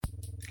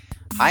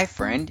Hi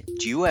friend,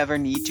 do you ever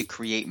need to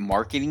create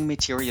marketing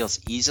materials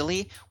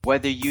easily?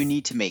 Whether you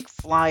need to make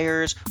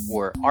flyers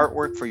or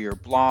artwork for your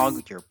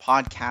blog, your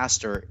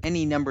podcast, or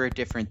any number of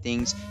different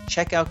things,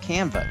 check out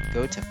Canva.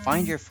 Go to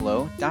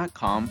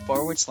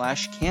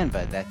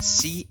findyourflow.com/Canva.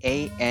 That's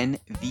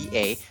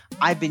Canva.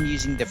 I've been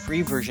using the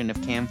free version of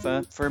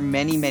Canva for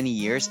many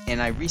years,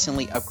 and I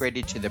recently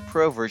upgraded to the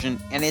pro version,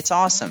 and it's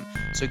awesome.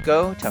 So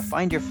go to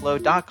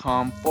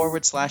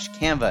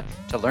findyourflow.com/Canva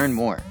to learn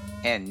more.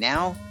 And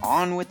now,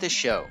 on with the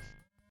show.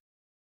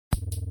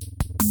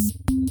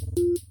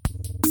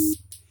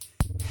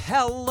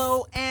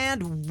 Hello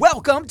and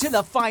welcome to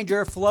the Find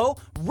Your Flow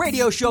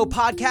radio show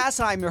podcast.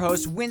 I'm your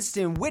host,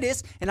 Winston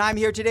Wittes, and I'm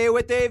here today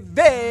with a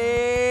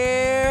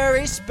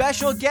very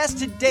special guest.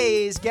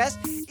 Today's guest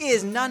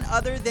is none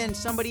other than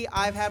somebody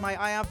I've had my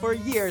eye on for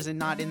years, and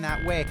not in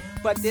that way.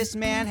 But this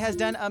man has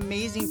done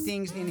amazing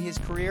things in his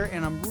career,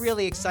 and I'm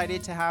really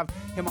excited to have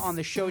him on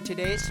the show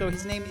today. So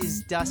his name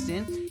is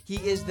Dustin. He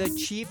is the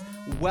Chief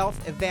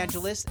Wealth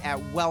Evangelist at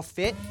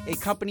WealthFit, a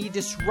company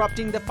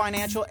disrupting the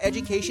financial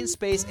education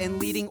space and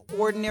leading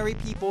ordinary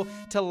people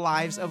to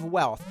lives of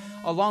wealth.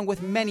 Along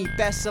with many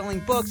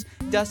best-selling books,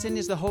 Dustin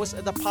is the host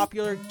of the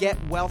popular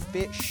Get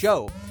WealthFit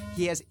show.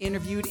 He has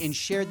interviewed and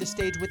shared the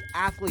stage with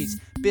athletes,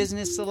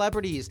 business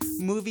celebrities,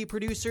 movie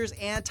producers,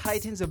 and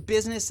titans of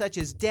business such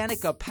as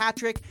Danica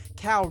Patrick,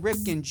 Cal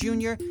Ripken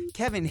Jr.,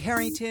 Kevin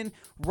Harrington,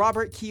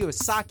 Robert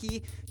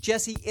Kiyosaki,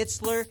 Jesse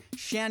Itzler,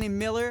 Shannon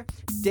Miller,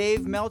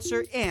 Dave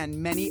Meltzer,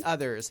 and many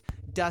others.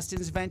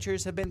 Dustin's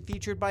ventures have been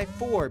featured by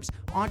Forbes,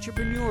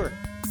 Entrepreneur,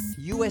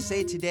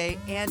 USA Today,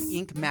 and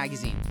Inc.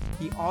 magazine.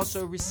 He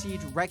also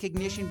received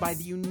recognition by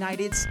the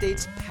United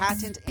States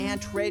Patent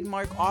and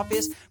Trademark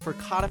Office for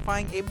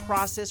codifying a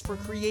process for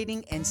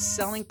creating and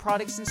selling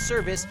products and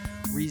service,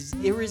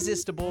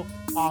 irresistible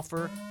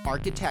offer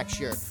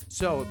architecture.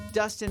 So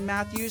Dustin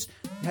Mathews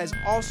has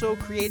also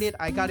created,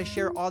 I got to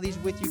share all these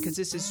with you because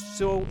this is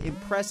so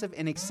impressive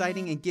and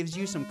exciting and gives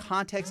you some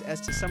context as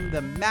to some of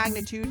the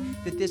magnitude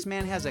that this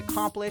man has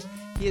accomplished.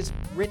 He has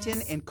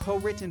written and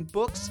co-written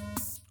books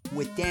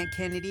with Dan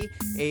Kennedy,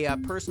 a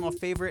personal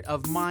favorite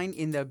of mine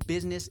in the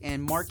business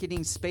and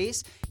marketing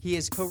space. He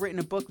has co-written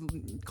a book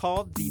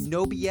called The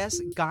No BS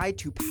Guide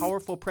to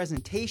Powerful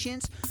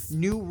Presentations,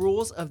 New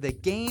Rules of the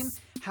Game,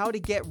 How to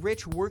Get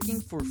Rich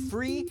Working for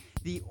Free,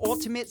 The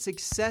Ultimate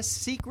Success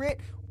Secret,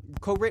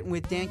 co-written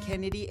with Dan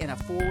Kennedy, and a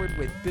foreword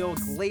with Bill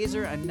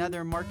Glazer,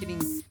 another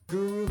marketing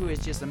guru who is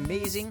just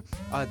amazing.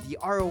 The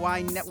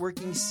ROI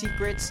Networking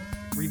Secrets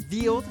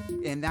Revealed,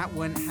 and that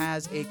one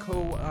has an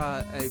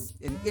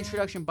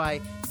introduction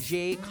by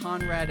J.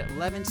 Conrad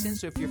Levinson.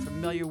 So if you're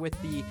familiar with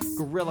the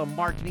Guerrilla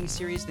Marketing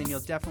series, then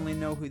you'll definitely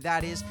know who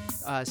that is.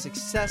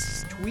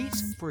 Success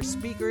Tweets for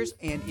Speakers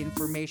and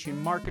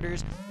Information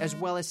Marketers, as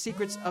well as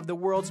Secrets of the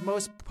World's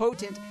Most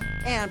Potent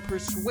and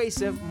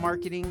Persuasive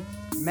Marketing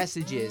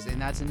Messages,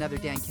 and that's another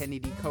Dan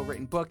Kennedy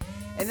co-written book.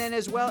 And then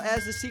as well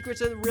as The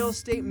Secrets of the Real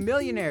Estate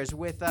Millionaires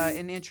with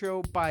an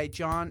intro by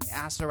John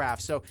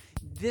Assaraf. So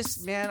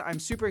this man, I'm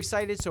super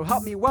excited. So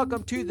help me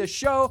welcome to the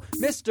show,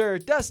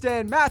 Mr.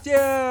 Dustin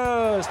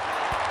Mathews.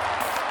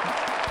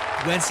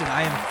 Winston,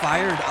 I am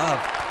fired up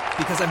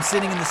because I'm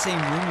sitting in the same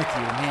room with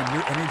you. Man,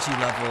 your energy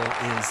level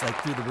is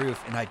like through the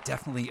roof, and I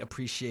definitely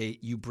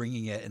appreciate you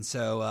bringing it. And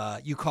so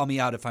you call me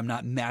out if I'm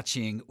not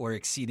matching or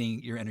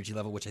exceeding your energy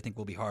level, which I think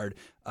will be hard.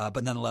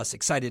 But nonetheless,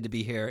 excited to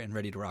be here and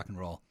ready to rock and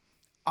roll.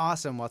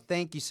 Awesome. Well,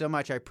 thank you so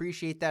much. I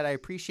appreciate that. I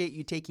appreciate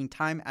you taking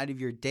time out of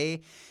your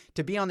day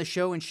to be on the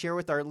show and share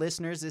with our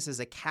listeners. This is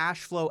a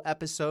cash flow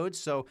episode.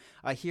 So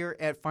here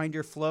at Find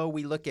Your Flow,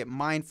 we look at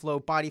mind flow,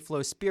 body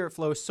flow, spirit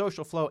flow,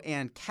 social flow,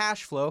 and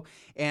cash flow.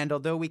 And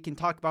although we can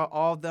talk about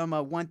all of them,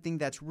 one thing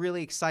that's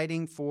really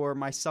exciting for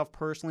myself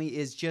personally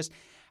is just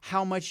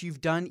how much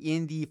you've done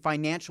in the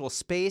financial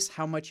space,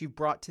 how much you've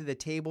brought to the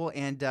table,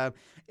 and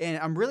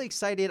I'm really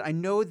excited. I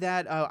know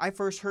that I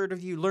first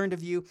learned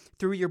of you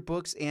through your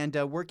books and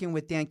working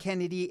with Dan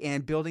Kennedy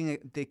and building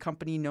the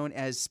company known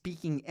as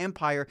Speaking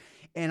Empire.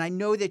 And I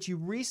know that you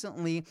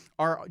recently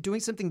are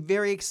doing something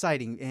very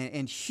exciting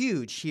and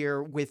huge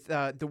here with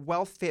the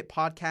WealthFit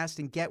podcast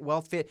and Get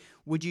WealthFit.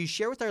 Would you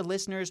share with our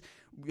listeners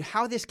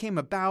how this came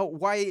about,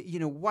 why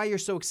you're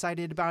so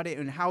excited about it,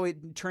 and how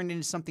it turned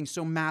into something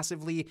so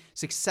massively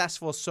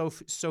successful so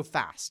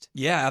fast?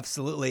 Yeah,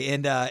 absolutely.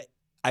 And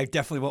I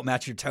definitely won't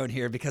match your tone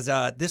here because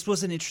this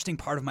was an interesting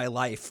part of my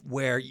life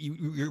where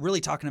you're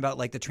really talking about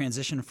like the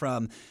transition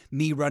from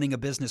me running a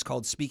business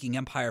called Speaking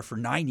Empire for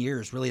 9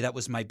 years. Really, that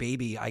was my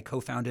baby. I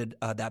co-founded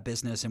that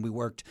business, and we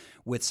worked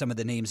with some of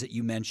the names that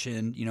you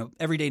mentioned,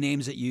 everyday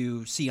names that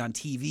you see on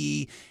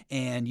TV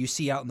and you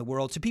see out in the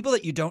world, to people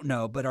that you don't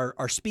know but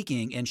are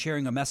speaking and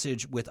sharing a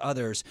message with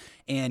others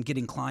and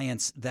getting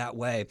clients that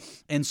way.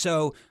 And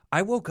so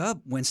I woke up,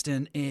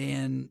 Winston,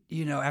 and,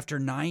 after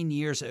 9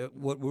 years,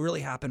 what really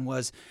happened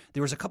was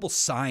there was a couple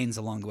signs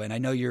along the way. And I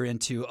know you're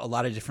into a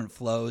lot of different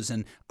flows,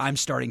 and I'm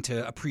starting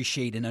to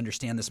appreciate and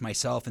understand this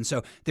myself. And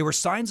so there were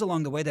signs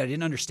along the way that I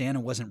didn't understand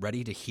and wasn't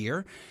ready to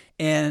hear.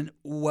 And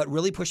what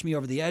really pushed me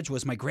over the edge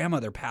was my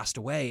grandmother passed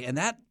away. And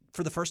that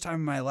for the first time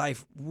in my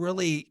life,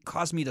 really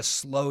caused me to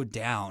slow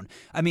down.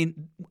 I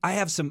mean, I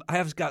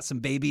have got some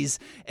babies,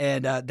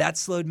 and that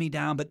slowed me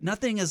down. But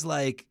nothing is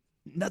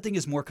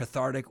more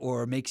cathartic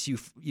or makes you,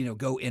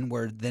 go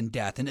inward than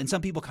death. And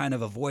some people kind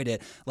of avoid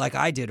it, like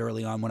I did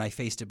early on when I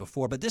faced it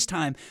before. But this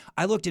time,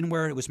 I looked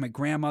inward. It was my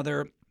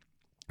grandmother.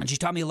 And she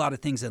taught me a lot of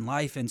things in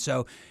life, and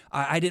so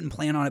I didn't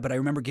plan on it. But I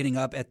remember getting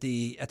up at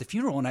the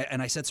funeral,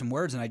 and I said some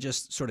words, and I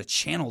just sort of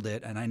channeled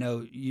it. And I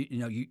know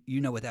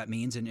you know what that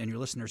means, and your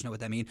listeners know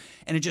what that means.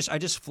 And I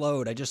just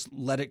flowed. I just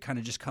let it kind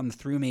of just come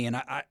through me, and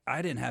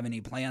I didn't have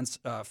any plans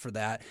for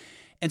that.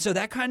 And so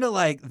that kind of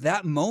like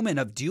that moment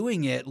of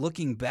doing it,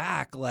 looking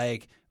back,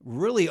 like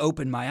really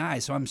opened my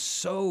eyes. So I'm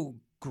so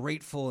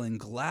grateful and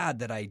glad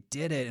that I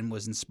did it and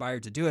was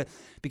inspired to do it,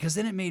 because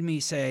then it made me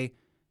say,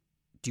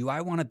 do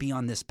I want to be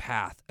on this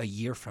path a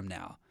year from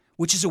now?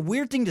 Which is a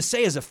weird thing to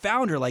say as a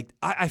founder. Like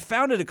I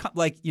founded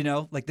like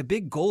the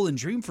big goal and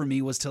dream for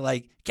me was to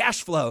like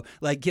cash flow,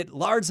 like get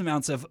large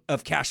amounts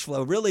of cash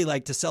flow, really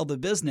like to sell the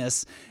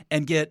business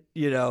and get,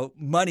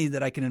 money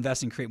that I can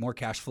invest and create more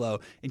cash flow,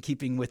 in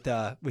keeping with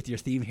your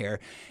theme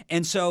here.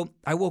 And so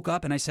I woke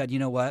up and I said, you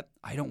know what?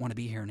 I don't want to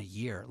be here in a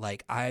year.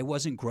 Like I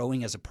wasn't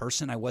growing as a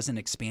person. I wasn't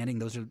expanding.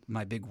 Those are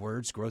my big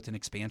words, growth and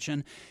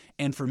expansion.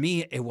 And for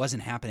me, it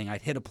wasn't happening.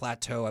 I'd hit a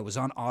plateau. I was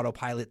on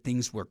autopilot.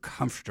 Things were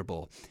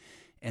comfortable.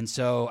 And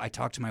so I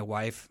talked to my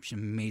wife. She's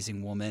an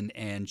amazing woman,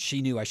 and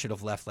she knew I should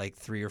have left like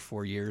 3 or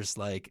 4 years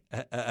like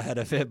ahead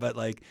of it. But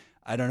like,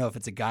 I don't know if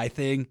it's a guy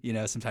thing.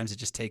 Sometimes it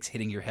just takes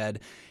hitting your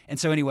head. And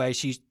so anyway,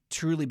 she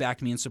truly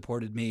backed me and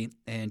supported me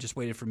and just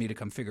waited for me to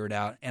come figure it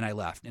out. And I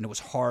left, and it was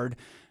hard.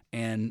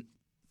 And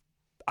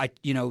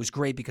it was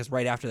great because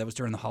right after that was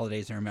during the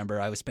holidays. I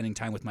remember I was spending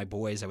time with my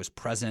boys. I was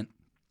present.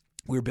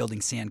 We were building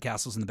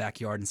sandcastles in the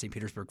backyard in St.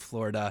 Petersburg,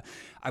 Florida.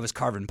 I was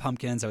carving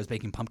pumpkins. I was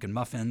baking pumpkin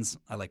muffins.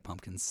 I like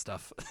pumpkin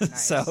stuff.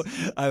 Nice. So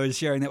I was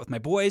sharing that with my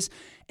boys.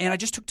 And I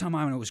just took time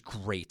out, and it was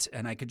great.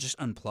 And I could just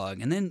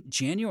unplug. And then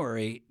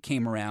January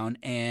came around,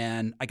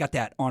 and I got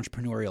that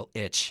entrepreneurial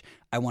itch.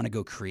 I want to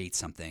go create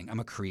something. I'm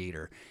a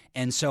creator.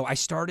 And so I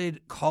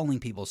started calling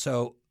people.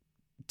 So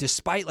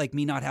despite like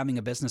me not having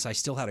a business, I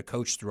still had a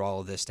coach through all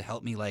of this to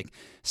help me like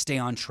stay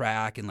on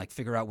track and like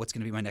figure out what's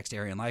going to be my next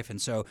area in life.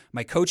 And so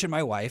my coach and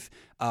my wife,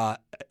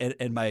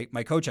 and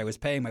my coach I was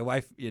paying, my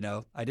wife,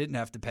 I didn't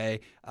have to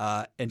pay.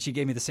 And she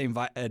gave me the same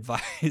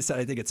advice.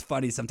 And I think it's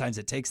funny. Sometimes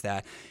it takes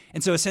that.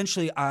 And so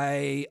essentially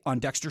on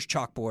Dexter's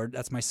chalkboard,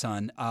 that's my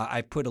son,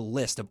 I put a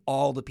list of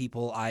all the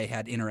people I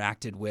had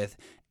interacted with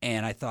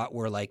and I thought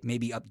were like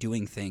maybe up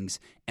doing things.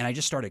 And I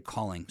just started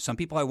calling. Some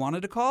people I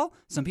wanted to call,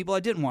 some people I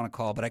didn't want to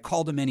call, but I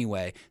called them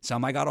anyway.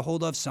 Some I got a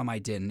hold of, some I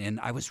didn't. And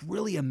I was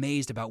really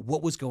amazed about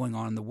what was going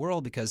on in the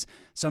world, because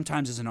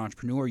sometimes as an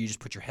entrepreneur, you just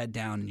put your head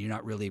down and you're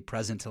not really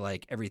present to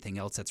like everything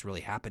else that's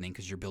really happening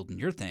because you're building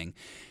your thing.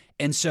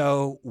 And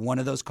so one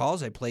of those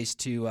calls I placed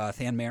to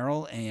Than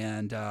Merrill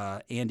and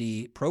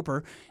Andy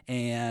Proper,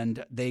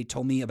 and they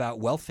told me about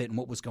WealthFit and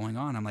what was going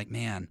on. I'm like,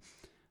 man,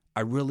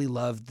 I really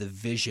loved the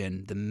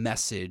vision, the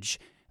message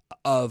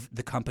of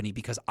the company,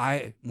 because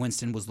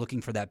Winston, was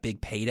looking for that big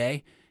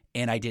payday,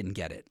 and I didn't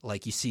get it.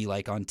 Like you see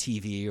like on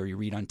TV or you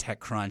read on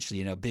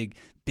TechCrunch,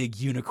 big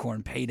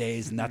unicorn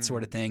paydays and that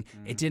sort of thing.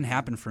 It didn't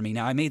happen for me.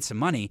 Now, I made some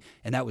money,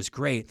 and that was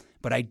great,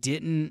 but I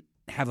didn't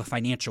have a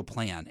financial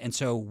plan. And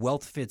so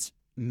WealthFit's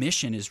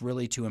mission is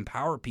really to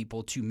empower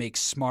people to make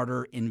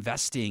smarter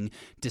investing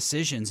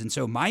decisions. And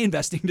so my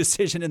investing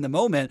decision in the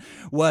moment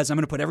was, I'm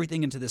going to put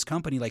everything into this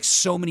company, like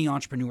so many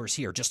entrepreneurs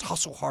here. Just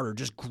hustle harder,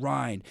 just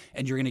grind,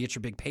 and you're going to get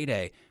your big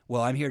payday.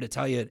 Well, I'm here to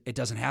tell you it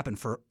doesn't happen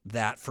for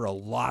a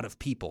lot of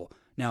people.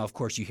 Now, of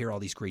course, you hear all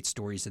these great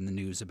stories in the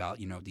news about,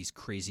 these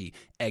crazy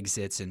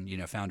exits and,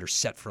 founders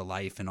set for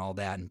life and all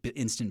that, and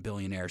instant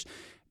billionaires.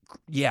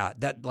 Yeah,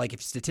 that like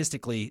if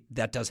statistically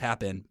that does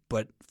happen,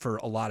 but for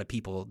a lot of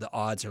people, the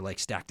odds are like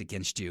stacked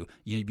against you.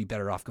 You'd be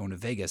better off going to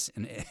Vegas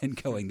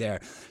and going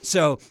there.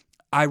 So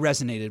I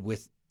resonated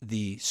with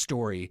the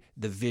story,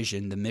 the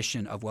vision, the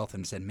mission of WealthFit,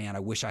 and said, man, I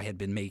wish I had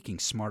been making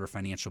smarter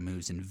financial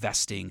moves,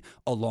 investing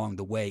along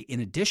the way, in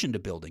addition to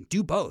building.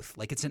 Do both.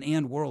 Like it's an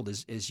and world,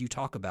 as you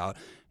talk about.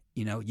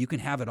 You can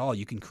have it all.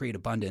 You can create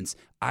abundance.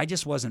 I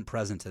just wasn't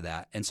present to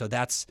that. And so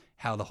that's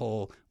how the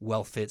whole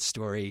WealthFit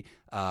story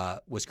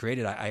was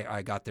created.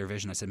 I got their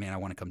vision. I said, man, I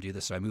want to come do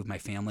this. So I moved my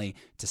family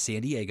to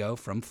San Diego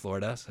from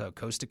Florida, so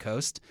coast to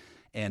coast,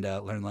 and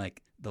learned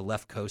like the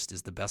left coast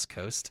is the best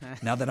coast.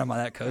 Now that I'm on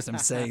that coast, I'm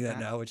saying that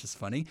now, which is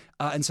funny.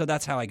 And so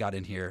that's how I got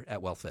in here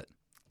at WealthFit.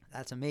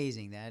 That's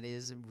amazing. That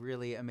is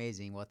really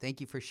amazing. Well, thank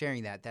you for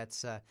sharing that.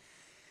 That's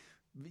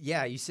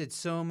yeah, you said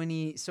so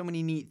many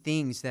neat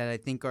things that I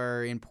think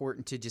are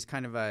important to just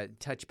kind of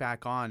touch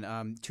back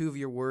on. Two of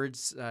your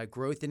words,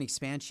 growth and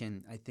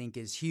expansion, I think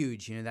is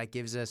huge. That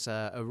gives us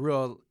a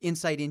real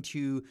insight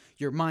into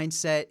your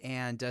mindset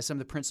and some of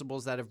the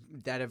principles that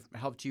have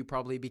helped you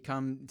probably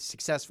become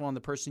successful in the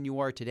person you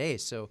are today.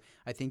 So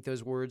I think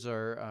those words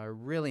are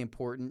really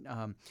important.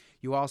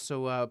 You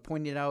also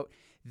pointed out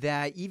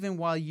that even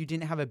while you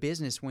didn't have a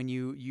business, when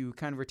you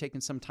kind of were taking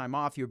some time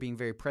off, you were being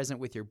very present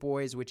with your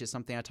boys, which is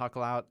something I talk a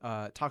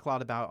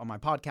lot about on my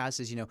podcast.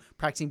 Is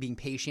practicing being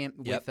patient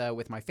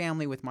with my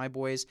family, with my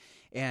boys,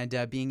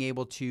 and being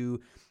able to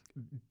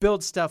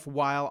build stuff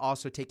while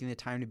also taking the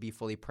time to be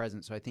fully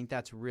present. So I think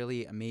that's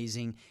really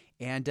amazing.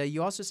 And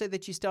you also said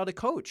that you still had a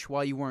coach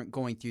while you weren't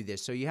going through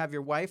this. So you have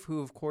your wife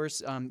who, of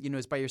course,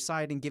 is by your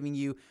side and giving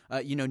you,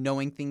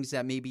 knowing things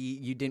that maybe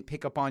you didn't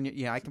pick up on.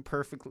 I can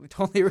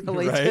totally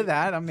relate to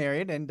that. I'm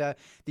married, and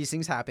these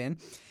things happen.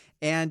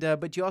 And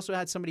but you also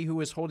had somebody who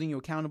was holding you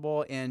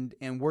accountable and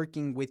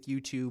working with you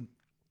to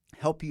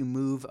help you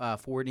move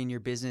forward in your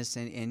business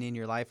and in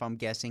your life, I'm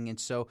guessing.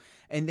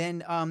 And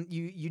then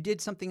you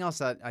did something else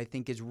that I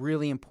think is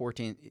really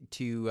important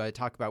to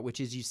talk about,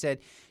 which is you said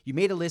you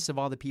made a list of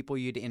all the people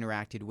you'd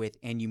interacted with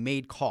and you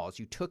made calls.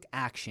 You took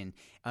action.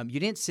 You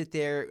didn't sit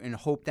there and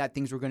hope that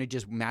things were going to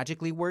just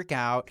magically work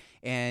out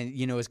and,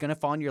 it was going to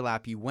fall in your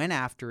lap. You went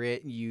after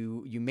it.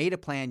 You made a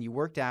plan. You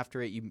worked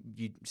after it.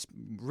 You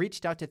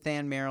reached out to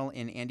Than Merrill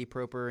and Andy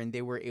Proper, and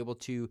they were able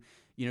to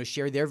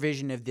share their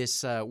vision of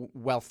this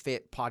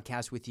WealthFit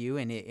podcast with you,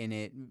 and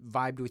it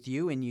vibed with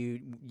you, and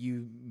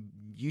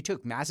you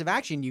took massive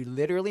action. You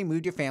literally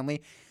moved your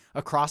family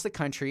across the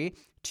country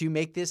to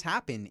make this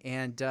happen,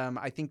 and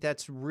I think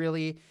that's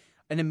really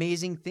an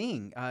amazing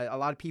thing. A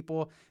lot of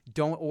people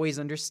don't always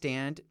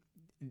understand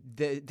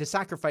the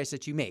sacrifice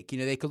that you make.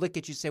 They could look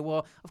at you and say,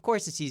 well, of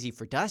course it's easy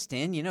for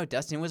Dustin.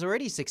 Dustin was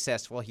already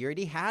successful. He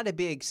already had a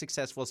big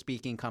successful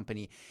speaking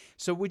company.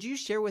 So would you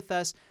share with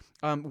us,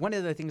 one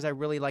of the things I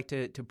really like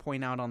to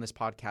point out on this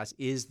podcast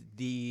is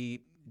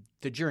the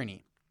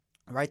journey.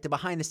 Right, the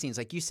behind the scenes,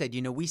 like you said,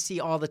 we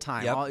see all the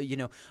time.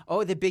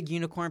 The big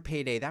unicorn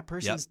payday. That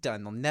person's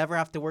done. They'll never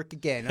have to work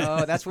again.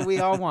 Oh, that's what we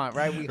all want,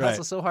 right? We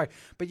hustle so hard.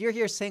 But you're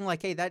here saying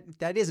like, hey,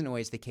 that isn't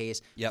always the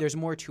case. There's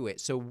more to it.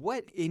 So,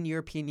 what, in your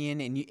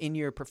opinion, and in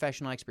your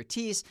professional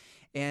expertise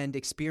and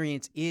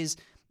experience, is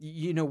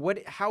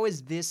how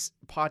is this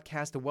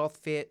podcast, the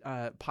WealthFit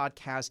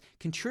podcast,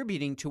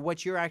 contributing to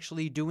what you're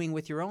actually doing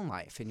with your own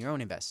life and your own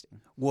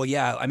investing? Well,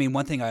 yeah. I mean,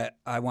 one thing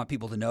I want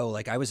people to know,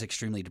 like I was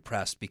extremely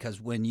depressed because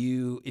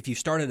if you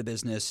started a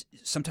business,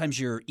 sometimes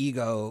your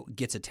ego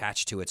gets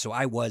attached to it. So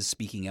I was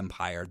Speaking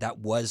Empire. That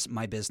was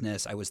my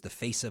business. I was the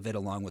face of it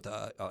along with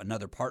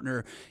another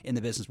partner in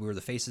the business. We were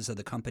the faces of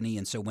the company.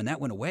 And so when that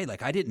went away,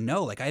 like I didn't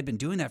know, like I had been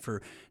doing that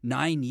for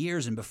 9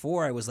 years. And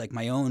before I was like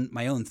my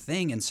own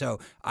thing. And so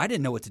I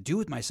didn't know what to do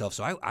with myself.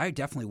 So I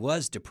definitely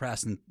was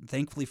depressed, and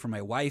thankfully for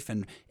my wife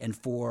and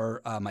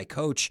for my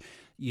coach,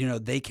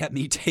 they kept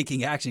me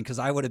taking action because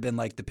I would have been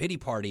like the pity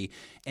party,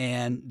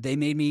 and they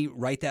made me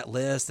write that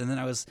list. And then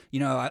I was,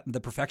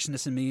 the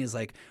perfectionist in me is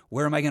like,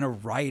 where am I going to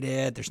write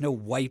it? There's no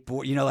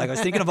whiteboard, like I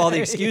was thinking of all the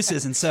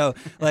excuses. And so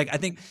like, I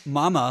think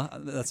Mama,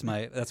 that's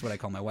what I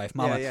call my wife,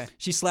 Mama,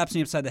 she slaps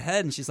me upside the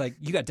head and she's like,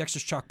 you got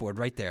Dexter's chalkboard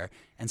right there.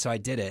 And so I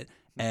did it.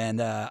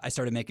 And I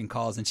started making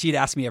calls, and she'd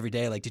ask me every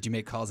day, like, did you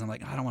make calls? And I'm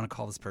like, I don't want to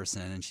call this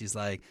person. And she's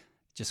like,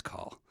 just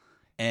call.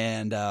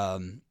 And so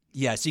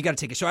you got to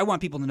take it. So I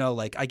want people to know,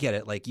 like, I get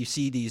it. Like, you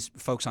see these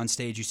folks on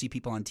stage, you see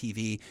people on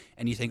TV,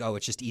 and you think, oh,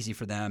 it's just easy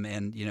for them.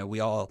 And, we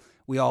all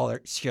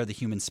share the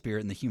human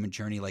spirit and the human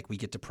journey. Like, we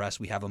get depressed,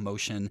 we have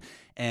emotion.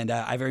 And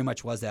I very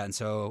much was that. And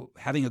so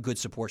having a good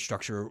support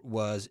structure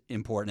was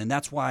important. And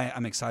that's why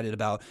I'm excited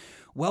about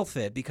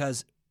WealthFit,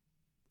 because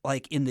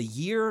like in the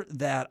year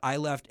that I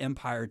left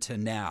Empire to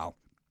now,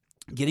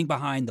 getting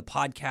behind the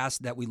podcast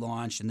that we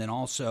launched and then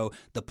also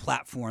the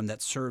platform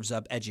that serves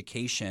up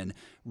education,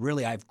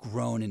 really I've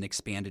grown and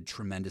expanded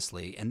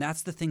tremendously. And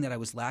that's the thing that I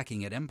was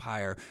lacking at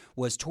Empire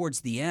was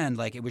towards the end,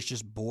 like it was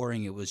just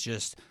boring. It was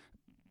just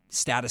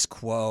status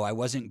quo. I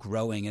wasn't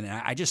growing, and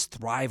I just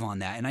thrive on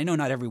that. And I know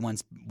not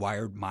everyone's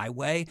wired my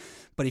way,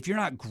 but if you're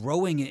not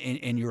growing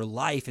in your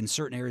life, in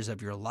certain areas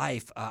of your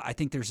life, I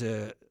think there's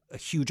a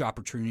huge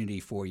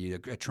opportunity for you,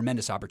 a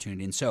tremendous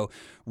opportunity. And so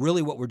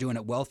really what we're doing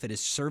at WealthFit is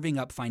serving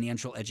up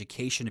financial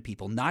education to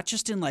people, not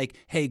just in like,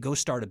 hey, go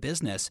start a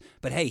business,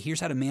 but hey, here's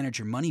how to manage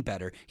your money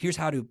better. Here's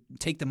how to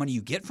take the money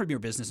you get from your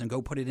business and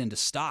go put it into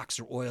stocks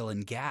or oil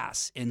and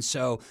gas. And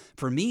so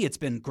for me, it's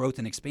been growth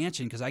and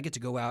expansion because I get to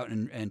go out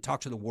and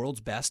talk to the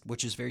world's best,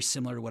 which is very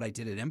similar to what I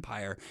did at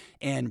Empire,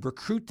 and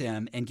recruit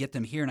them and get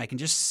them here. And I can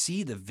just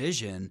see the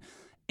vision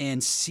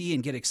and see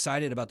and get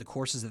excited about the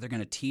courses that they're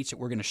going to teach that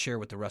we're going to share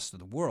with the rest of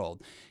the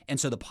world. And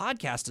so the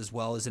podcast as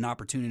well is an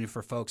opportunity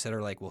for folks that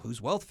are like, well, who's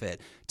WealthFit?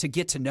 To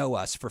get to know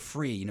us for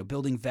free,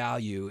 building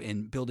value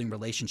and building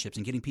relationships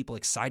and getting people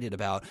excited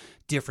about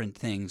different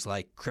things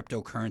like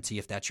cryptocurrency,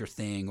 if that's your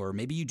thing, or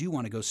maybe you do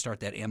want to go start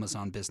that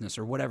Amazon business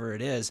or whatever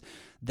it is.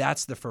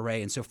 That's the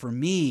foray. And so for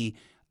me,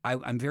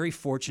 I'm very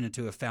fortunate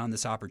to have found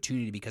this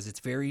opportunity because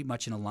it's very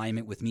much in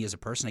alignment with me as a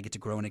person. I get to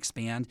grow and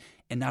expand.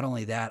 And not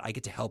only that, I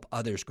get to help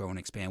others grow and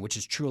expand, which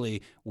is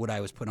truly what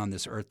I was put on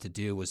this earth to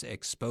do, was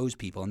expose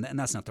people. And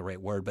that's not the right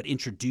word, but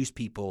introduce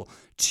people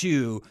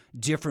to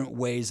different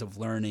ways of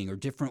learning or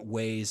different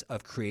ways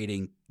of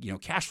creating,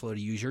 cash flow,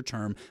 to use your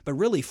term, but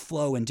really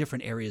flow in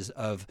different areas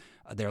of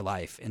their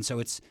life. And so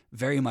it's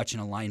very much in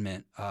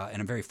alignment,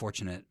 and I'm very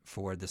fortunate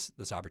for this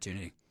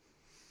opportunity.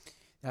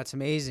 That's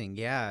amazing.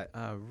 Yeah,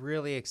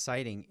 really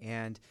exciting.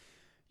 And,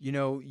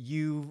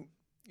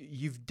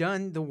 you've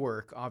done the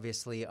work,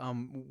 obviously.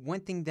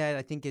 One thing that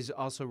I think is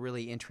also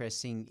really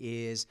interesting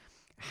is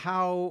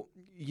how,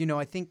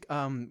 I think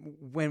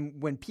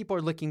when people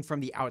are looking from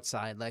the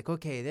outside, like,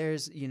 okay,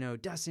 there's,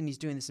 Dustin, he's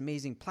doing this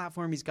amazing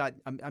platform. He's got,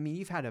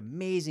 you've had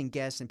amazing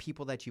guests and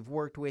people that you've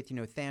worked with,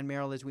 Than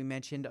Merrill, as we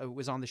mentioned,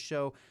 was on the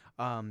show,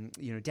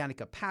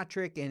 Danica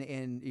Patrick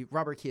and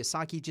Robert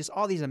Kiyosaki, just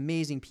all these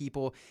amazing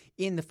people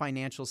in the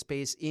financial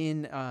space,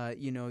 in,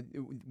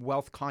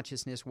 wealth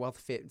consciousness,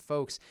 WealthFit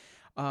folks.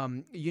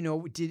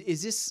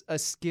 Is this a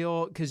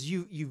skill? Because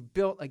you've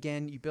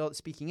built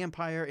Speaking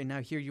Empire, and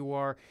now here you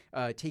are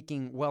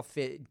taking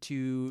WealthFit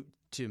to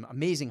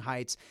amazing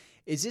heights.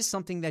 Is this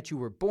something that you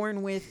were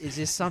born with? Is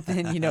this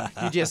something, you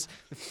just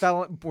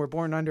were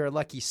born under a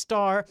lucky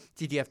star?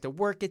 Did you have to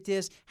work at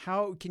this?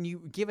 How can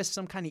you give us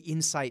some kind of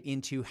insight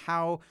into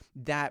how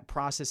that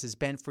process has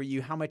been for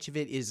you? How much of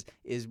it is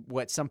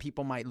what some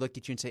people might look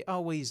at you and say,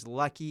 oh, well, he's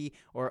lucky,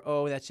 or,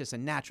 oh, that's just a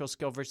natural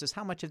skill, versus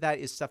how much of that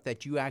is stuff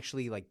that you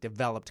actually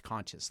developed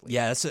consciously?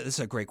 Yeah, that's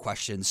a great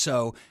question.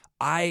 So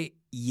I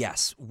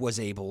was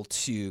able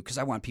to, because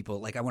I want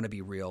people, I want to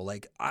be real.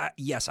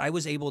 I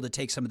was able to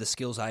take some of the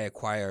skills I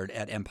acquired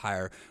at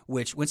Empire,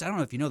 which I don't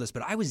know if you know this,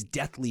 but I was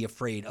deathly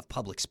afraid of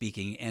public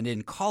speaking. And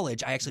in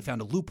college, I actually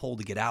found a loophole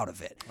to get out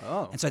of it.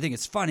 Oh. And so I think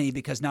it's funny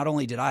because not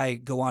only did I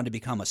go on to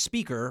become a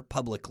speaker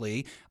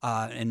publicly,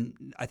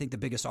 and I think the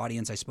biggest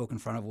audience I spoke in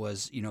front of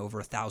was, over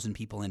 1,000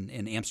 people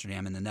in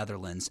Amsterdam in the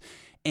Netherlands.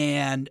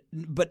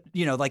 But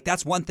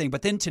that's one thing.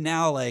 But then to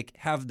now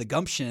have the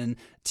gumption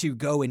to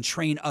go and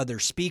train other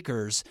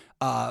speakers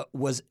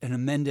was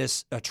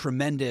a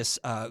tremendous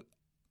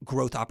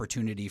growth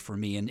opportunity for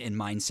me in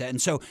mindset. And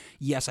so,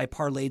 yes, I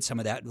parlayed some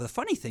of that. The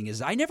funny thing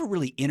is I never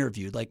really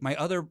interviewed.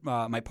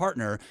 My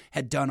partner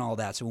had done all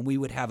that. So when we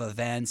would have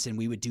events and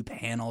we would do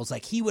panels,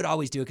 he would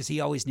always do it because he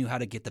always knew how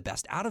to get the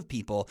best out of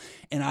people.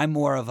 And I'm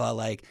more of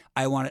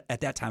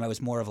at that time I was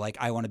more of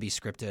I want to be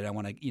scripted. I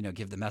want to,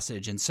 give the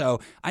message. And so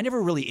I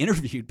never really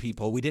interviewed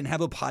people. We didn't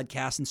have a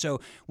podcast. And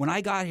so when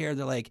I got here,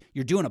 they're like,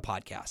 you're doing a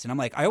podcast. And I'm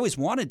like, I always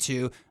wanted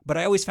to, but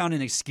I always found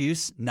an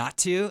excuse not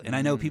to. And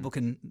I know people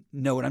can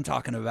know what I'm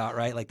talking about,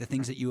 right? The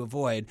things that you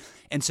avoid.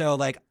 And so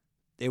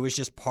it was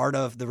just part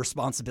of the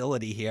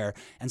responsibility here.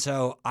 And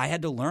so I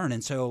had to learn.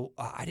 And so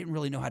I didn't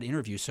really know how to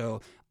interview.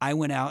 So I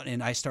went out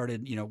and I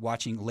started,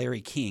 watching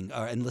Larry King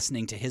and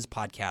listening to his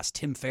podcast.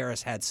 Tim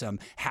Ferriss had some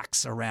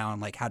hacks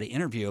around how to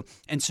interview.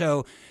 And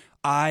so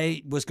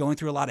I was going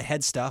through a lot of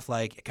head stuff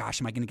gosh,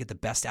 am I going to get the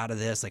best out of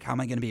this? How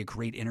am I going to be a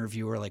great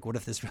interviewer? What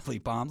if this really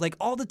bombed?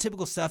 All the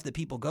typical stuff that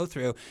people go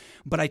through.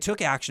 But I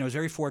took action. I was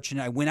very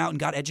fortunate. I went out and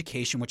got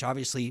education, which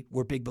obviously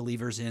we're big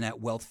believers in at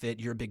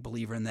WealthFit. You're a big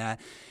believer in that.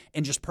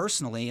 And just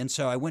personally. And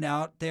so I went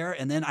out there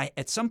and then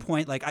at some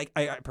point,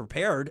 I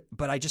prepared,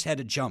 but I just had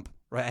to jump,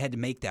 right? I had to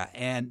make that.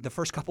 And the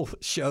first couple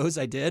shows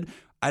I did,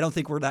 I don't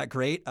think we're that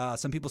great.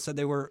 Some people said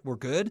they were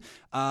good.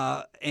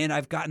 And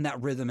I've gotten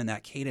that rhythm and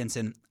that cadence.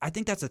 And I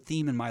think that's a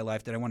theme in my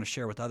life that I want to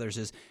share with others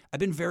is I've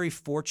been very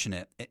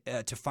fortunate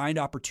to find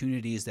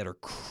opportunities that are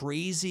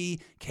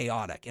crazy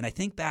chaotic. And I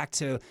think back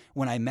to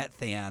when I met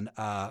Than,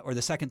 or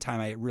the second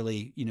time I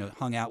really,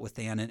 hung out with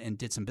Than and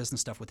did some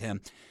business stuff with him.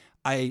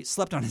 I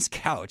slept on his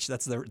couch.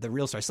 That's the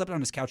real story. I slept on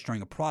his couch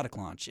during a product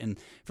launch. And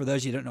for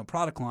those of you who don't know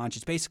product launch,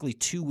 it's basically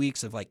 2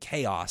 weeks of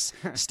chaos,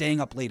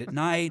 staying up late at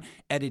night,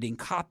 editing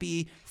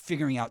copy,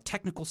 figuring out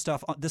technical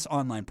stuff, this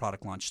online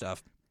product launch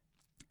stuff.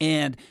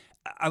 And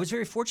I was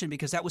very fortunate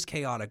because that was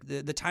chaotic.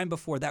 The time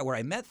before that where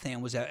I met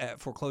Than was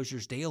at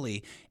Foreclosures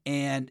Daily,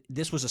 and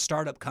this was a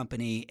startup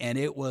company, and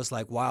it was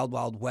wild,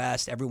 wild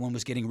west. Everyone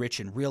was getting rich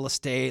in real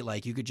estate.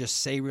 You could just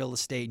say real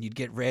estate and you'd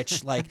get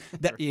rich.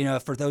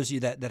 That, for those of you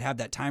that have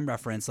that time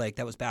reference,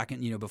 that was back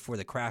in, before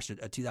the crash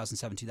of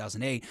 2007,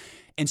 2008.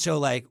 And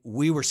so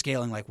we were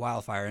scaling like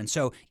wildfire. And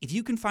so if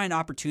you can find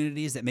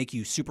opportunities that make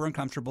you super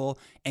uncomfortable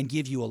and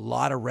give you a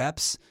lot of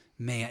reps,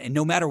 man, and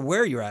no matter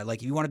where you're at,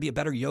 if you want to be a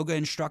better yoga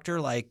instructor,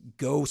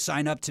 go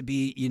sign up to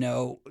be,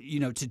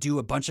 to do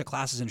a bunch of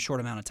classes in a short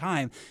amount of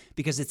time,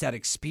 because it's that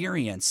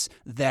experience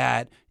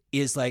that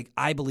is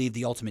I believe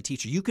the ultimate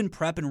teacher. You can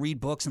prep and read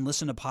books and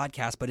listen to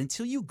podcasts, but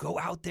until you go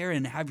out there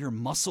and have your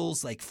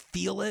muscles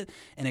feel it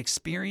and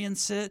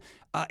experience it,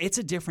 it's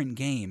a different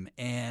game.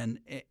 And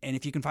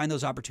if you can find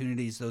those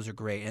opportunities, those are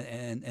great.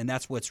 And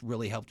that's what's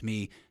really helped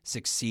me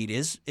succeed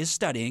is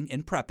studying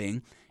and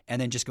prepping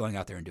and then just going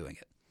out there and doing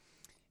it.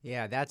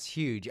 Yeah, that's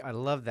huge. I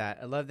love that.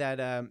 I love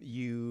that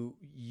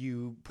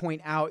you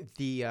point out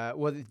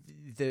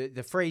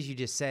the phrase you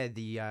just said,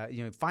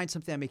 find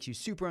something that makes you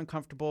super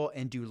uncomfortable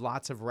and do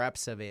lots of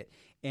reps of it.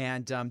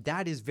 And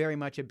that is very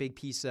much a big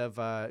piece of,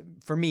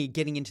 for me,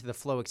 getting into the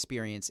flow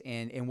experience.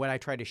 And what I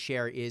try to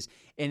share is,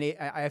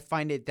 I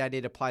find that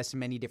it applies to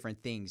many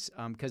different things,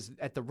 because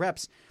at the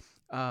reps,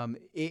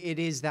 it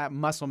is that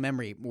muscle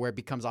memory where it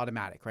becomes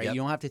automatic, right? Yep.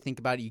 You don't have to think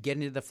about it. You get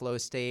into the flow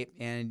state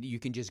and you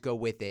can just go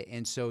with it.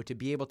 And so to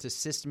be able to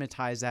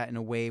systematize that in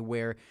a way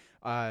where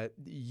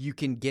you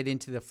can get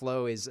into the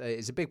flow is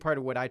a big part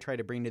of what I try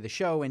to bring to the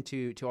show and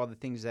to all the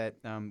things that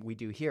we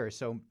do here.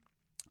 So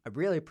I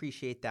really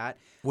appreciate that.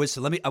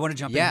 So I want to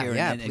jump in here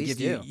and give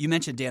do. You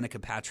mentioned Danica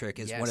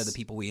Patrick as one of the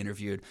people we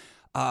interviewed.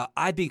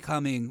 I'm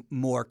becoming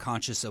more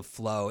conscious of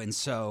flow. And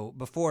so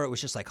before it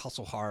was just like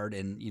hustle hard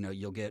and,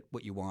 you'll get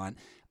what you want.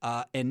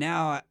 And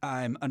now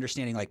I'm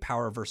understanding like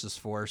power versus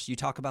force. You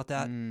talk about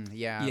that?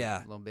 Yeah, a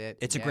little bit.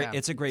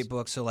 It's a great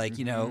book. So like,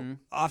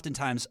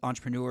 oftentimes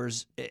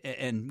entrepreneurs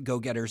and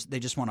go-getters, they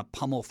just want to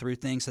pummel through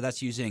things. So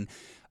that's using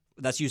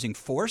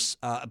force,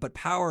 but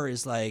power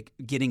is like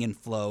getting in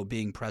flow,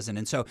 being present.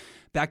 And so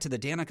back to the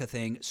Danica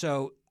thing.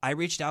 So I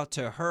reached out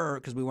to her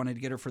because we wanted to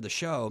get her for the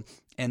show,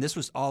 and this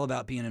was all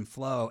about being in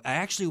flow. I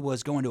actually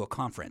was going to a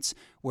conference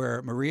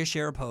where Maria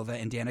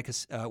Sharapova and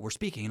Danica were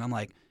speaking, and I'm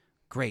like,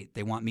 great,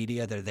 they want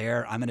media, they're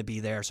there, I'm going to be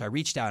there. So I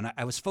reached out, and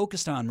I was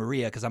focused on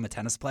Maria because I'm a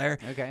tennis player.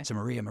 Okay. So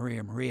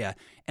Maria.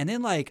 And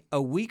then like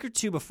a week or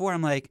two before,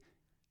 I'm like,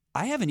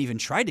 I haven't even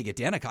tried to get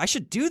Danica. I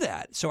should do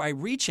that. So I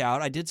reach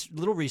out. I did a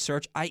little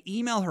research. I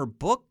email her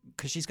book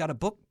because she's got a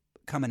book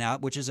coming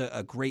out, which is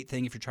a great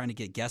thing if you're trying to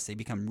get guests. They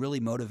become really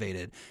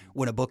motivated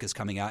when a book is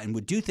coming out and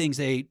would do things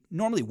they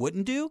normally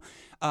wouldn't do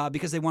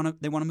because they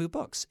want to move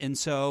books. And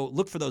so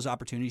look for those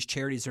opportunities.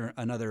 Charities are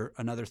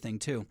another thing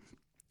too.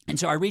 And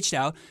so I reached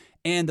out,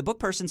 and the book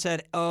person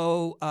said,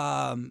 you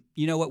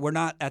know what? We're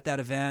not at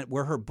that event.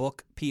 We're her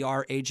book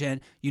PR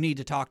agent. You need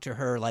to talk to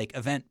her like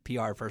event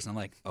PR person. I'm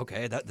like,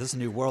 okay, this is a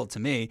new world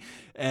to me.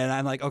 And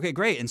I'm like, okay,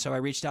 great. And so I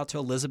reached out to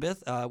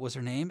Elizabeth, was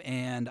her name.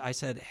 And I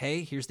said,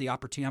 hey, here's the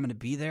opportunity. I'm going to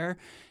be there.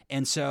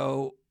 And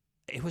so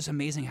it was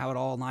amazing how it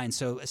all aligned.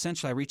 So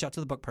essentially I reach out to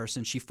the book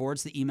person. She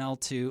forwards the email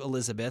to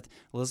Elizabeth.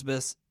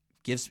 Elizabeth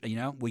gives,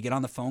 we get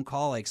on the phone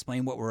call. I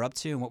explain what we're up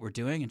to and what we're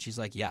doing. And she's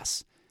like,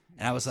 yes.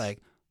 And I was like,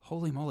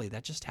 holy moly,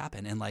 that just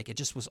happened. And like, it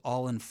just was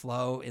all in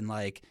flow, and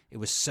like, it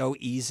was so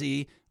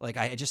easy. Like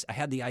I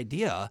had the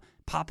idea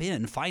pop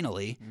in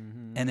finally,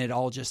 and it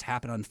all just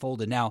happened,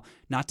 unfolded. Now,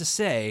 not to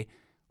say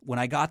when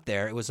I got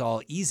there, it was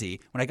all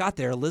easy. When I got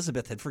there,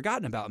 Elizabeth had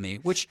forgotten about me,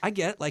 which I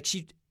get. Like,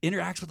 she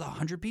interacts with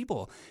 100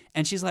 people,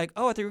 and she's like,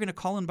 oh, I thought you were going to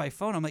call in by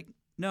phone. I'm like,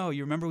 no,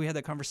 you remember we had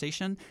that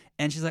conversation?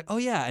 And she's like, oh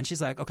yeah. And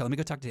she's like, okay, let me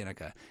go talk to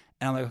Danica.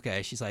 And I'm like,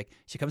 okay. She's like,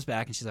 she comes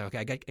back and she's like, okay,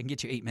 I can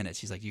get you 8 minutes.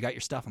 She's like, you got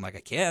your stuff? I'm like,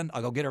 I can.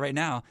 I'll go get it right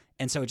now.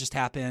 And so it just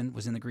happened,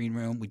 was in the green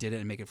room. We did it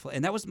and make it flow.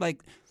 And that was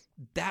like,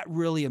 that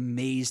really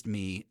amazed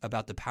me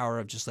about the power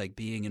of just like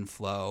being in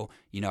flow.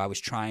 I was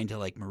trying to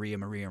like Maria,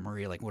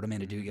 like what am I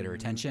going to do to get her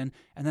attention?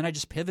 And then I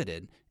just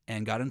pivoted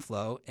and got in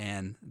flow,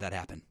 and that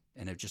happened.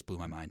 And it just blew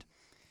my mind.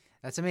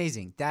 That's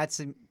amazing. That's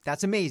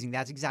amazing.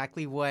 That's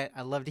exactly what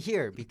I love to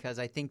hear, because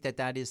I think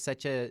that is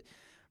such a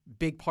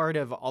big part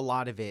of a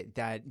lot of it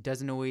that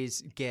doesn't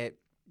always get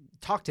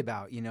talked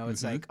about.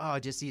 It's like, oh,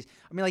 just these.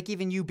 I mean, like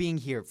even you being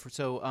here.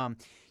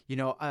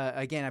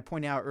 Again, I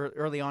pointed out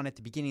early on at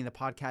the beginning of the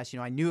podcast,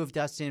 I knew of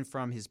Dustin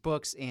from his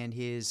books and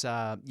his,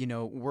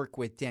 work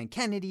with Dan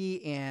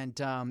Kennedy and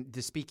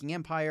the Speaking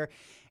Empire.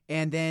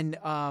 And then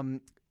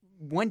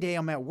one day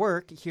I'm at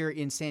work here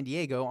in San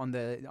Diego on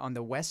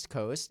the West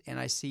Coast, and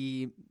I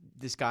see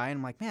this guy, and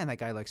I'm like, man, that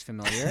guy looks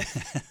familiar.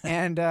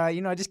 And,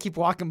 I just keep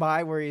walking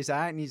by where he's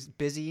at, and he's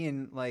busy,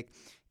 and like,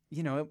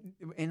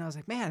 and I was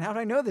like, man, how do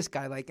I know this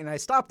guy? Like, and I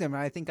stopped him,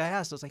 and I think I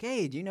asked, I was like,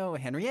 hey, do you know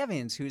Henry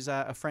Evans, who's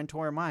a friend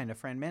tour of mine, a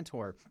friend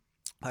mentor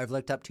I've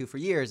looked up to for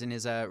years and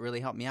has really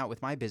helped me out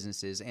with my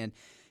businesses? And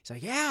he's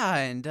like, yeah.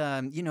 And,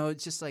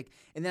 it's just like,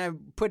 and then I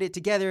put it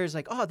together. It's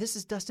like, oh, this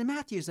is Dustin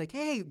Mathews. Like,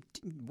 hey,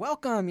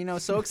 welcome,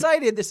 so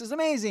excited. This is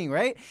amazing.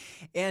 Right.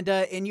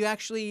 And you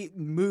actually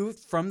moved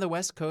from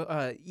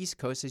the East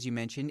Coast, as you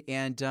mentioned,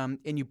 and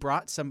you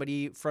brought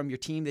somebody from your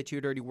team that you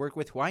had already worked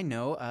with, who I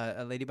know,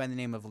 a lady by the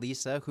name of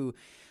Lisa, who,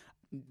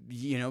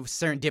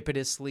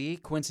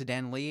 serendipitously,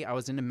 coincidentally, I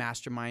was in a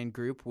mastermind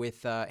group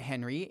with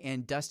Henry,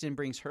 and Dustin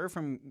brings her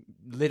from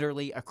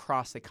literally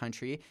across the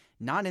country,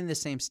 not in the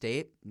same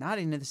state, not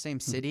in the same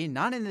city,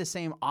 not in the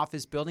same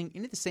office building,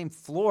 into the same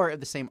floor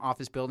of the same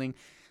office building,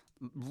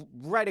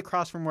 right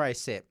across from where I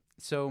sit.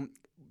 So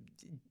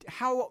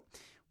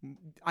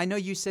I know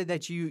you said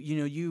that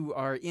you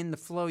are in the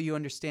flow, you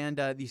understand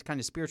these kind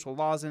of spiritual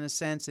laws in a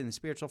sense, and the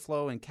spiritual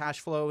flow and cash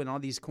flow and all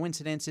these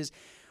coincidences.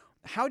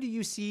 How do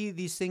you see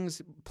these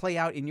things play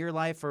out in your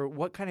life, or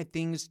what kind of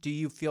things do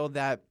you feel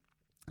that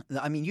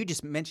I mean, you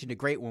just mentioned a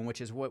great one, which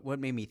is what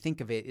made me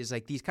think of it, is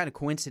like these kind of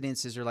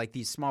coincidences or like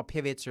these small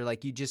pivots, or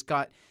like you just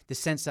got the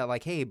sense that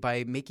like, hey,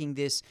 by making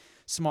this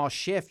small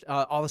shift,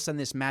 all of a sudden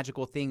this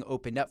magical thing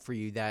opened up for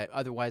you that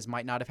otherwise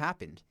might not have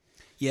happened.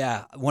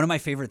 Yeah, one of my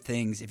favorite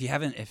things, if you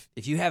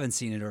haven't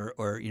seen it,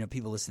 or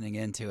people listening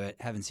into it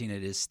haven't seen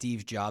it, is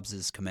Steve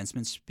Jobs'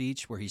 commencement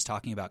speech where he's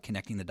talking about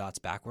connecting the dots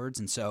backwards.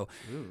 And so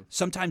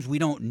sometimes we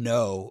don't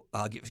know.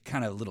 I'll give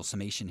kind of a little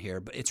summation here,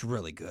 but it's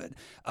really good.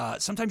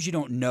 Sometimes you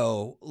don't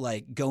know,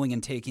 like going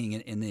and taking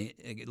in the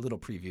a little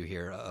preview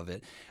here of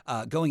it,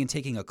 going and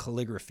taking a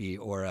calligraphy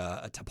or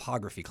a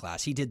topography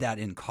class. He did that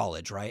in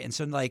college, right? And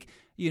so like,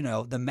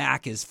 the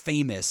Mac is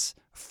famous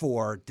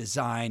for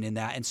design and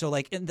that. And so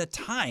like in the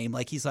time,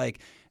 like he's like,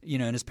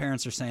 and his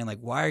parents are saying like,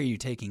 why are you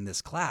taking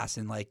this class?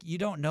 And like, you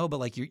don't know, but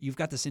like you've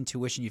got this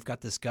intuition, you've got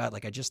this gut,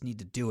 like I just need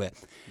to do it.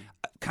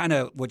 Kind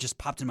of what just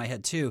popped in my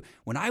head too.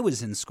 When I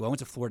was in school, I went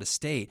to Florida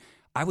State,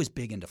 I was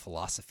big into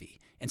philosophy.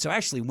 And so I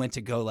actually went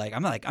to go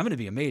I'm going to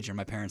be a major.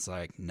 My parents are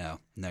like, no,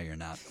 you're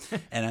not.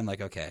 And I'm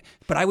like, okay.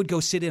 But I would go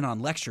sit in on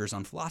lectures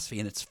on philosophy.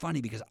 And it's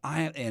funny because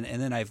and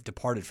then I've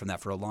departed from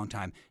that for a long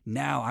time.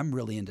 Now I'm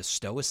really into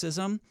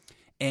Stoicism.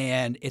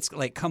 And it's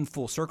like come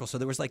full circle. So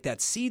there was like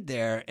that seed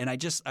there, and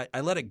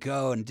I let it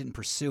go and didn't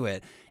pursue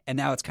it. And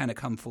now it's kind of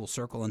come full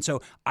circle. And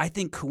so I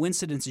think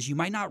coincidences, you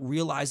might not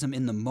realize them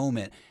in the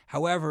moment.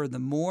 However, the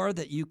more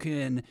that you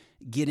can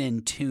get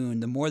in tune,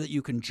 the more that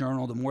you can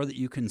journal, the more that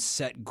you can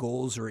set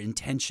goals or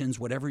intentions,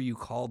 whatever you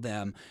call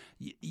them,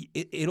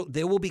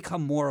 they will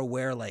become more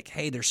aware like,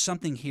 hey, there's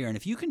something here. And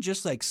if you can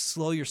just like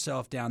slow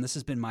yourself down, this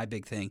has been my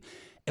big thing.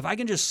 If I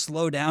can just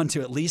slow down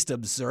to at least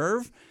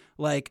observe,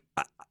 like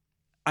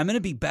I'm going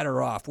to be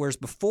better off. Whereas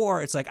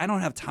before, it's like I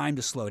don't have time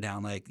to slow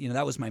down. Like,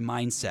 that was my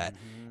mindset.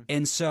 Mm-hmm.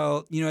 And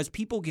so, as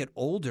people get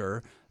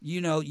older,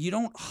 you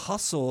don't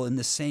hustle in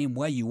the same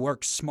way. You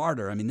work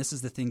smarter. I mean, this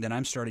is the thing that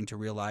I'm starting to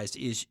realize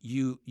is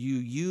you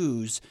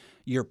use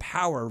your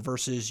power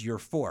versus your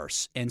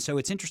force. And so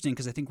it's interesting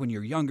because I think when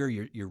you're younger,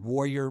 your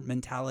warrior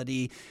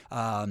mentality,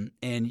 and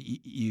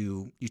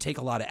you take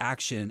a lot of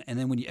action. And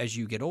then as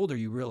you get older,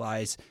 you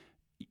realize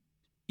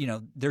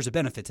there's a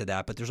benefit to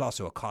that, but there's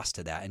also a cost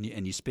to that.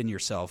 And you spin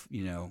yourself,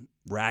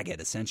 ragged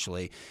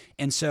essentially.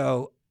 And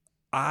so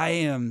I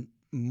am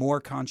more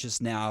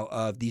conscious now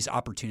of these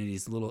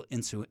opportunities, little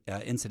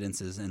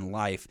incidences in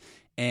life.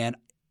 And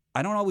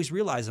I don't always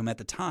realize them at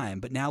the time,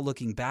 but now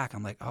looking back,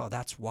 I'm like, oh,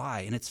 that's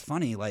why. And it's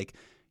funny, like,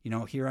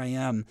 here I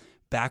am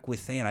back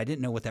with Than. I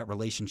didn't know what that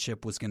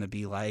relationship was going to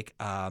be like.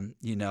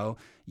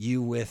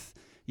 You with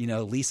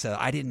Lisa,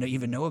 I didn't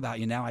even know about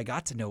you. Now I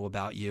got to know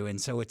about you.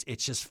 And so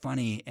it's just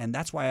funny. And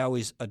that's why I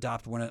always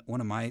adopt one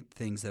of my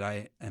things that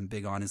I am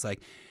big on is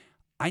like,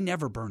 I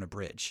never burn a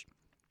bridge.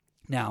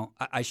 Now,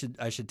 I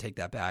should take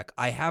that back.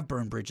 I have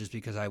burned bridges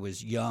because I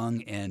was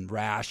young and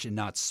rash and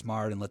not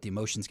smart and let the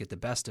emotions get the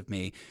best of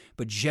me.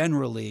 But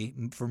generally,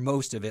 for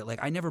most of it, like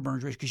I never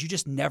burned bridges because you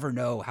just never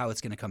know how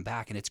it's going to come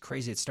back. And it's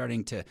crazy. It's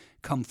starting to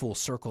come full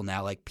circle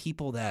now. Like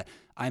people that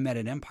I met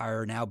at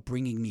Empire are now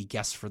bringing me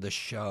guests for the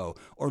show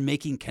or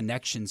making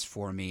connections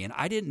for me. And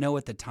I didn't know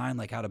at the time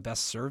like how to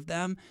best serve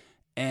them.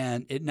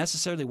 And it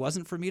necessarily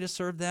wasn't for me to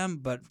serve them,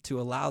 but to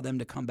allow them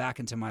to come back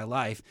into my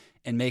life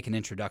and make an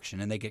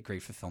introduction, and they get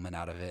great fulfillment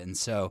out of it. And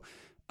so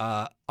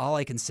all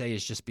I can say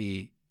is just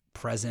be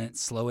present,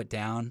 slow it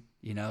down,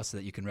 so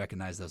that you can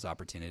recognize those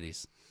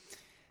opportunities.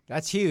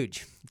 That's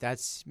huge.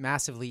 That's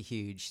massively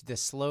huge. The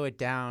slow it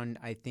down,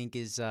 I think,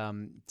 is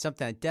something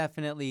that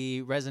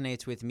definitely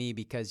resonates with me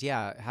because,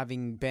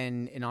 having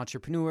been an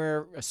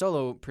entrepreneur, a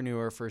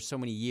solopreneur for so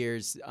many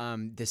years,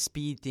 the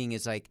speed thing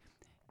is like,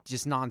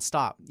 just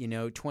nonstop,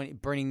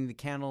 burning the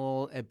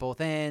candle at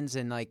both ends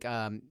and like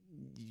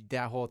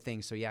that whole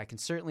thing. So I can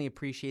certainly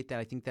appreciate that.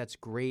 I think that's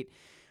great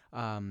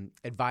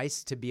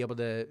advice to be able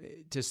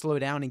to slow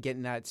down and get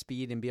in that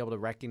speed and be able to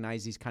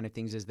recognize these kind of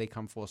things as they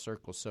come full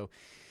circle. So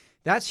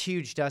that's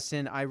huge,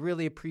 Dustin. I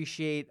really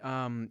appreciate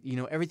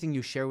everything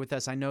you share with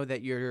us. I know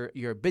that you're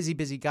a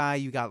busy guy.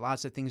 You got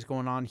lots of things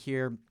going on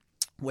here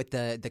with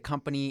the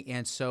company.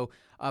 And so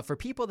for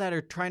people that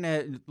are trying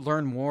to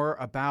learn more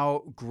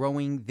about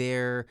growing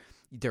their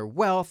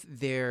wealth,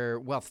 their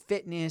wealth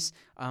fitness,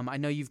 I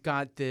know you've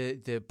got the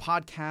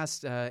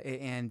podcast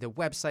and the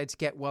websites,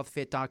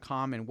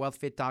 getwealthfit.com and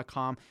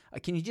wealthfit.com.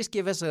 Can you just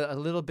give us a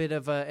little bit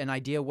of an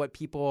idea what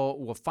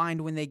people will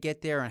find when they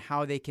get there and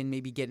how they can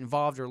maybe get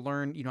involved or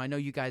learn? I know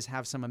you guys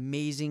have some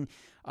amazing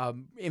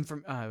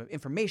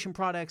information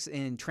products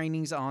and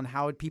trainings on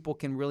how people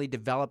can really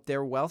develop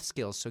their wealth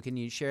skills. So can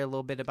you share a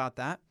little bit about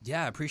that?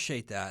 Yeah, I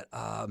appreciate that.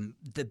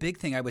 The big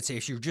thing I would say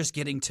is you're just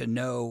getting to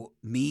know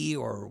me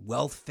or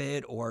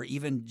WealthFit or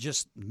even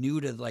just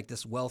new to like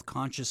this wealth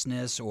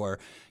consciousness or,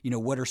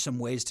 what are some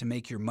ways to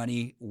make your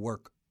money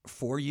work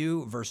for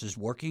you versus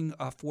working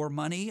for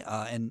money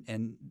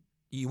and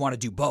you want to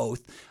do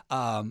both,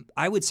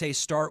 I would say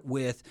start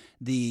with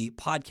the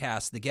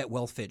podcast, the Get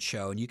WealthFit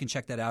show, and you can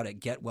check that out at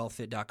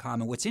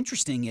getwealthfit.com. And what's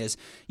interesting is,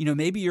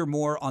 maybe you're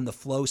more on the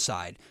flow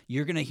side.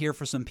 You're going to hear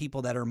from some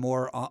people that are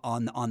more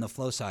on the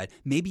flow side.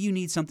 Maybe you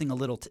need something a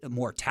little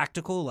more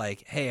tactical,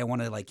 like, hey, I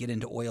want to get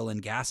into oil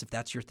and gas, if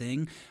that's your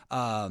thing,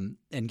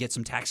 and get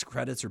some tax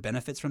credits or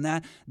benefits from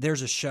that.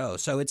 There's a show.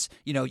 So it's,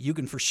 you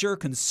can for sure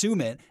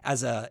consume it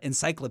as an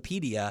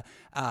encyclopedia.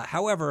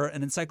 However,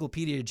 an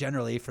encyclopedia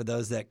generally, for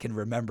those that can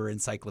remember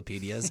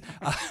encyclopedias,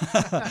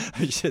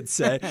 I should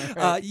say,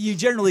 you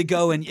generally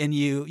go and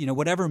you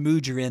whatever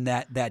mood you're in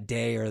that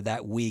day or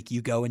that week,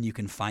 you go and you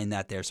can find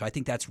that there. So I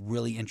think that's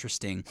really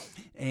interesting.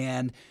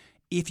 And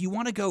if you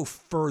want to go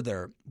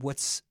further,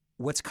 what's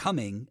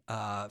coming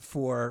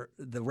for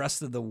the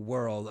rest of the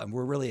world, and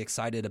we're really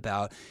excited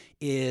about,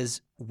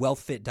 is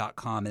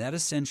WealthFit.com. And that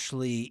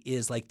essentially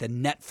is like the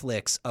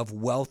Netflix of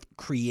wealth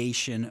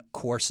creation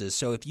courses.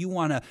 So if you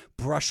want to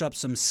brush up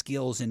some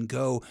skills and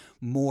go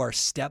more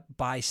step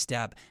by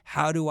step,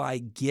 how do I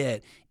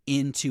get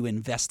into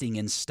investing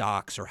in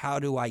stocks, or how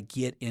do I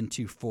get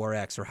into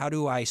Forex, or how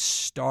do I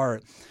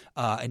start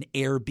an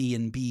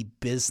Airbnb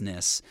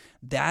business?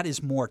 That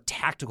is more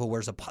tactical,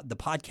 whereas the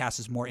podcast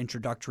is more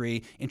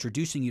introductory,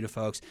 introducing you to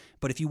folks.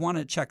 But if you want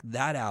to check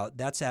that out,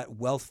 that's at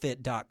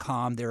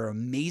wealthfit.com. There are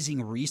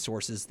amazing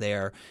resources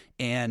there.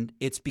 And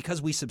it's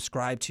because we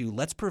subscribe to,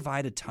 let's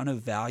provide a ton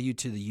of value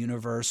to the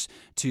universe,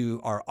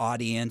 to our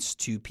audience,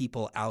 to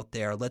people out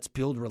there. Let's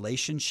build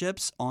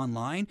relationships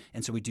online.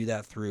 And so we do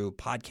that through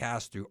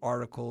podcasts, through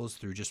articles,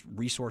 through just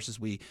resources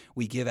we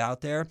give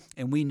out there.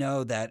 And we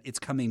know that it's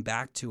coming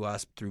back to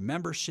us through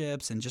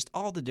memberships and just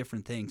all the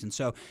different things. And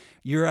so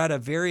you're at a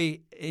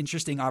very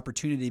interesting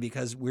opportunity,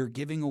 because we're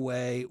giving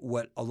away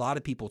what a lot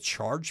of people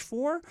charge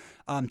for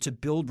to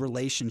build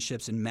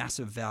relationships and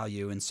massive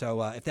value. And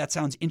so if that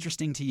sounds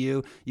interesting to you,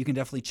 you can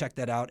definitely check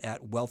that out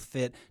at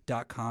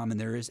wealthfit.com. And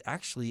there is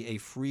actually a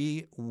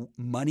free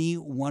Money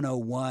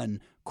 101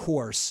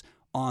 course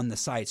on the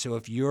site. So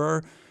if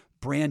you're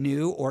brand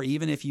new, or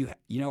even if you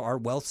are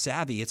wealth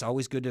savvy, it's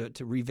always good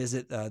to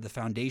revisit the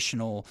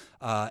foundational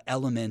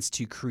elements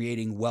to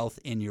creating wealth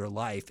in your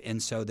life.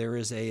 And so there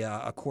is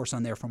a course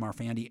on there from our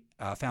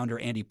founder,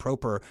 Andy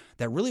Proper,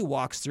 that really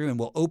walks through and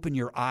will open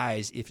your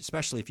eyes,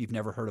 especially if you've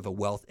never heard of a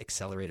wealth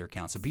accelerator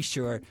account. So be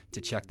sure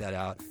to check that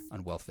out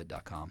on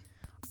wealthfit.com.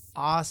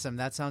 Awesome.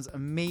 That sounds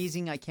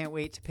amazing. I can't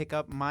wait to pick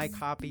up my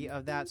copy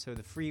of that. So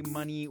the free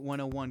Money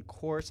 101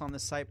 course on the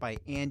site by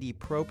Andy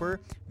Proper.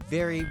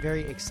 Very,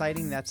 very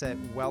exciting. That's at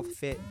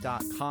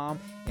wealthfit.com.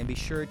 And be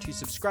sure to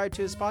subscribe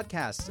to his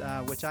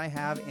podcast, which I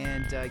have,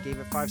 and gave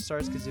it 5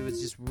 stars because it was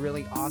just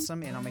really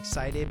awesome. And I'm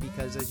excited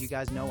because, as you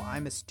guys know,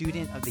 I'm a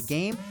student of the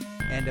game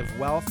and of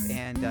wealth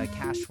and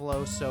cash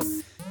flow. So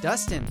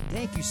Dustin,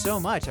 thank you so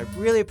much. I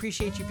really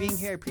appreciate you being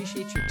here. I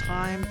appreciate your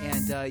time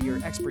and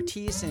your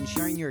expertise and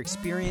sharing your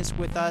experience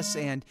with us,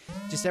 and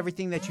just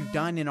everything that you've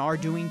done and are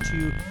doing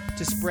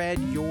to spread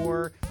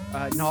your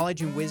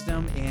knowledge and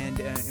wisdom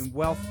and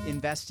wealth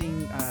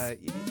investing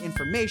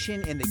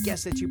information, and the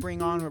guests that you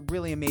bring on are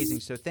really amazing.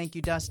 So thank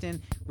you,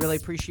 Dustin. Really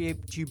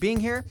appreciate you being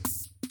here.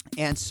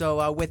 And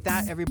so with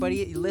that,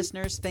 everybody,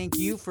 listeners, thank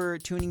you for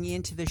tuning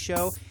into the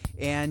show.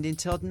 And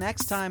until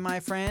next time, my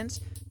friends,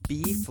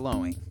 be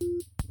flowing.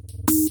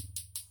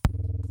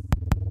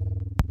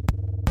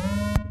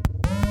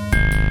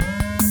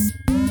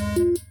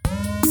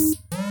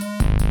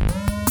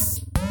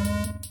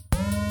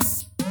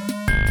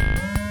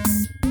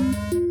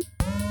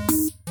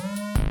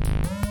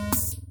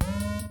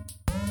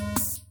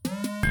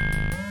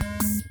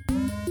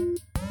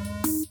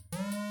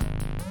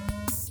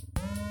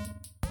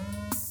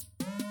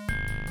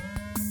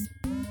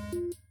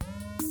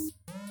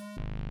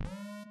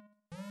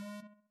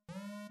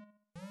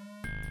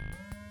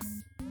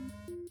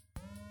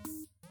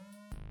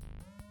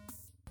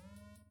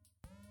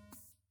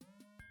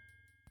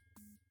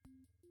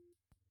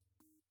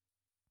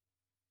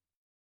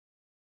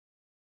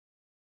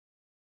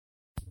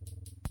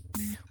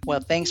 Well,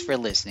 thanks for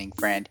listening,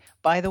 friend.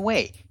 By the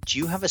way, do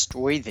you have a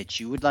story that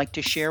you would like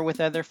to share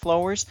with other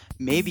flowers?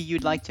 Maybe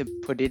you'd like to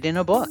put it in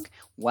a book.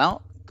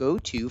 Well, go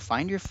to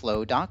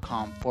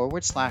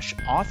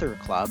findyourflow.com/author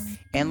club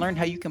and learn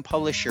how you can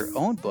publish your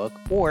own book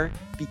or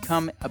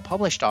become a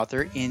published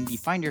author in the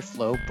Find Your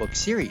Flow book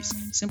series.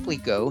 Simply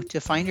go to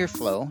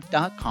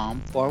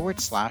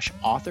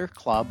findyourflow.com/author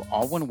club,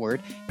 all one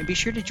word, and be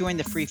sure to join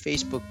the free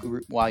Facebook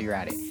group while you're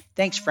at it.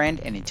 Thanks, friend,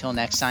 and until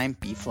next time,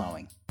 be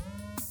flowing.